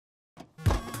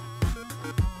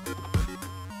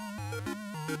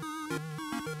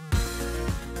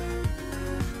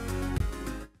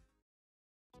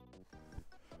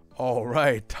All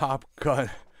right, Top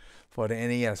Gun for the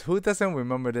NES. Who doesn't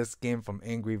remember this game from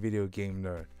Angry Video Game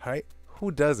Nerd, right? Who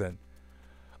doesn't?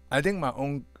 I think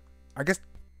I guess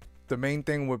the main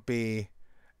thing would be,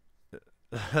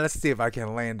 let's see if I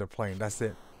can land the plane. That's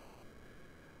it.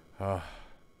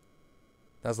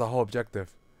 That's the whole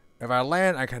objective. If I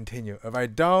land, I continue. If I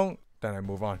don't, then I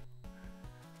move on.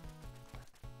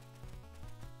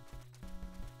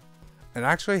 And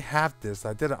I actually have this.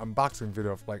 I did an unboxing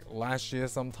video of like last year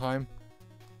sometime.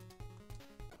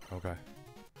 Okay.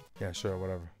 Yeah, sure,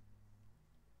 whatever.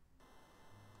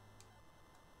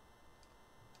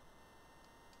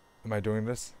 Am I doing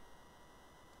this?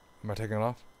 Am I taking it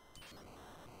off?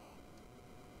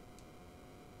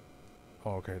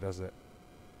 Oh, okay, that's it.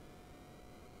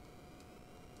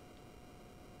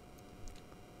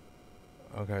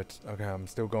 Okay, okay, I'm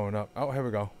still going up. Oh, here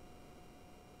we go.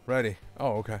 Ready.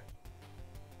 Oh, okay.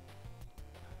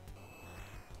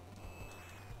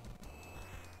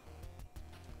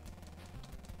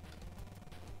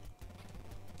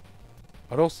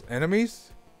 Are those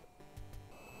enemies?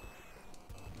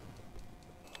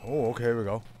 Oh, okay, here we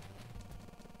go.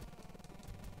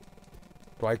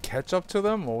 Do I catch up to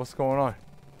them, or what's going on?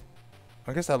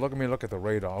 I guess look at the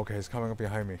radar. Okay, it's coming up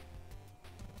behind me.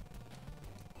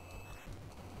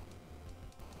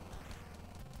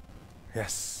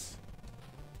 Yes.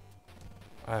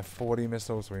 I have 40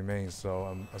 missiles remain, so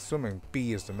I'm assuming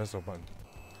B is the missile button.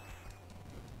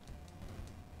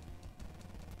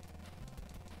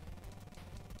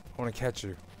 I want to catch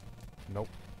you. Nope.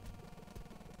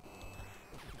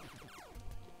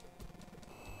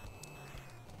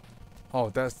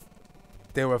 Oh,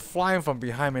 they were flying from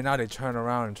behind me. Now they turn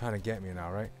around and trying to get me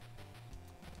now, right?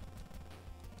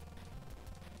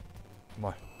 Come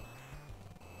on.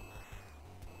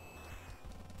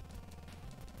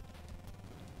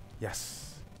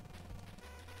 Yes.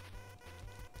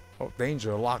 Oh,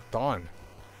 danger, locked on.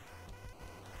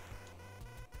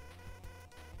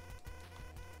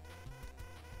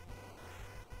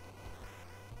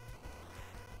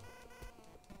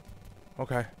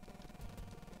 Okay.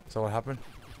 So what happened?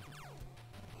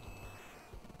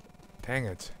 Dang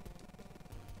it.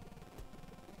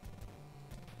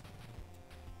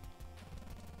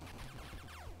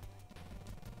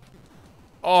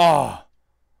 Oh!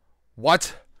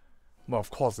 What? Well, of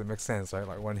course it makes sense, right?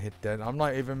 Like one hit dead. I'm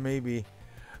not even maybe...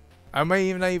 I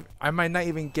might not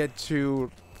even get to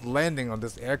landing on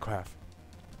this aircraft.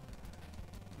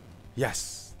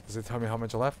 Yes! Does it tell me how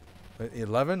much left?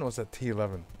 11? Or was that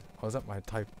T11? Or was that my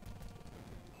type?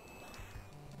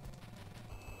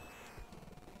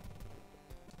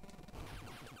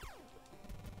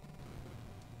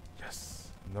 Yes.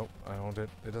 Nope, I owned it.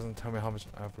 It doesn't tell me how much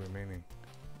I have remaining.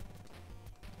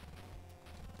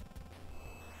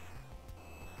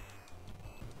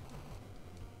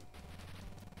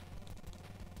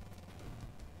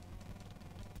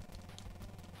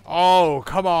 Oh,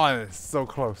 come on! It's so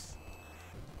close.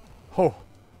 Oh,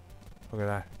 look at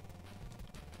that.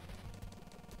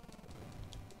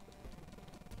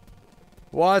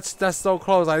 What? That's so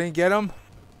close. I didn't get him?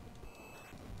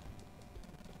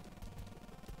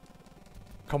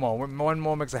 Come on, one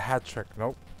more makes a hat trick.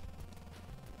 Nope.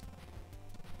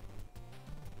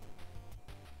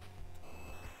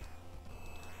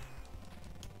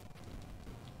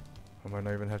 I might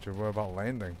not even have to worry about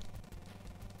landing.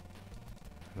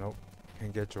 Nope,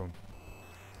 can't get to him.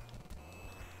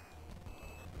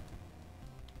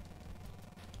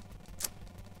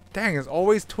 Dang, it's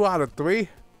always 2 out of 3?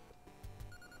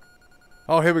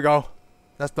 Oh, here we go.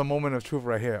 That's the moment of truth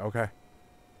right here, okay.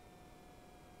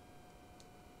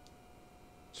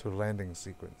 To landing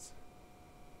sequence.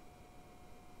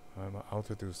 My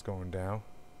altitude's going down.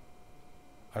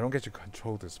 I don't get to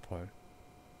control this part.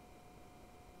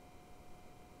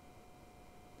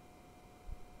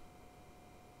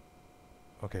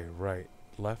 Okay, right.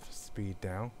 Left, speed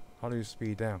down. How do you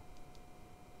speed down?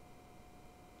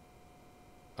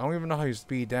 I don't even know how you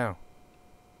speed down.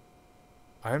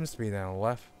 I am speed down.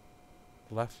 Left.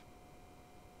 Left.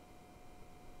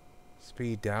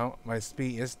 Speed down. My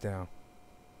speed is down.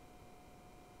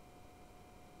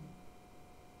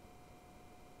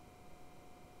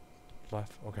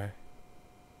 Left. Okay.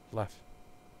 Left.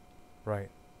 Right.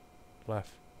 Left.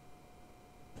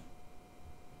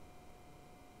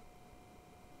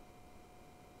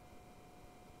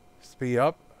 Speed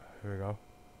up. Here we go.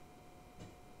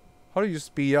 How do you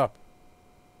speed up?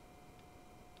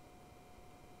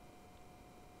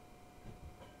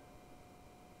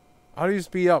 How do you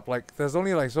speed up? Like, there's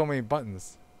only like so many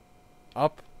buttons.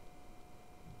 Up.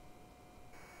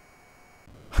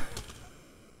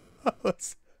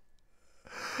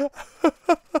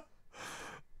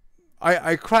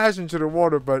 I crashed into the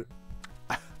water, but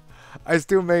I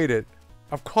still made it.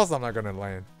 Of course I'm not gonna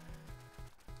land.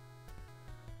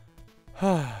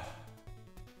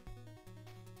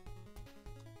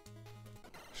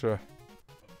 Sure.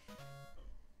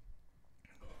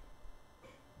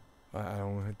 I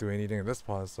don't do anything at this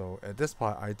part, so at this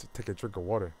part I take a drink of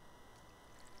water.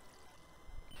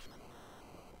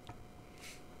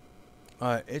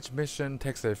 Each mission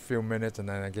takes a few minutes and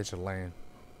then I get to land.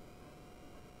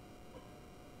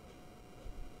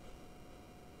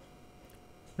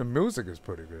 The music is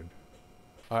pretty good.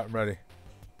 Alright, I'm ready.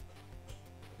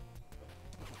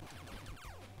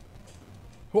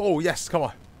 Oh yes, come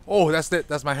on. Oh, that's it.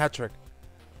 That's my hat trick.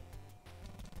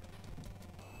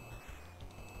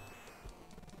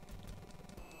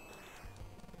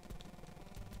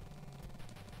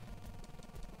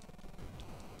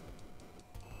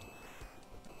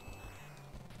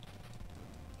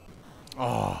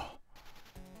 Oh.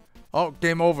 Oh,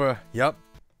 game over. Yep.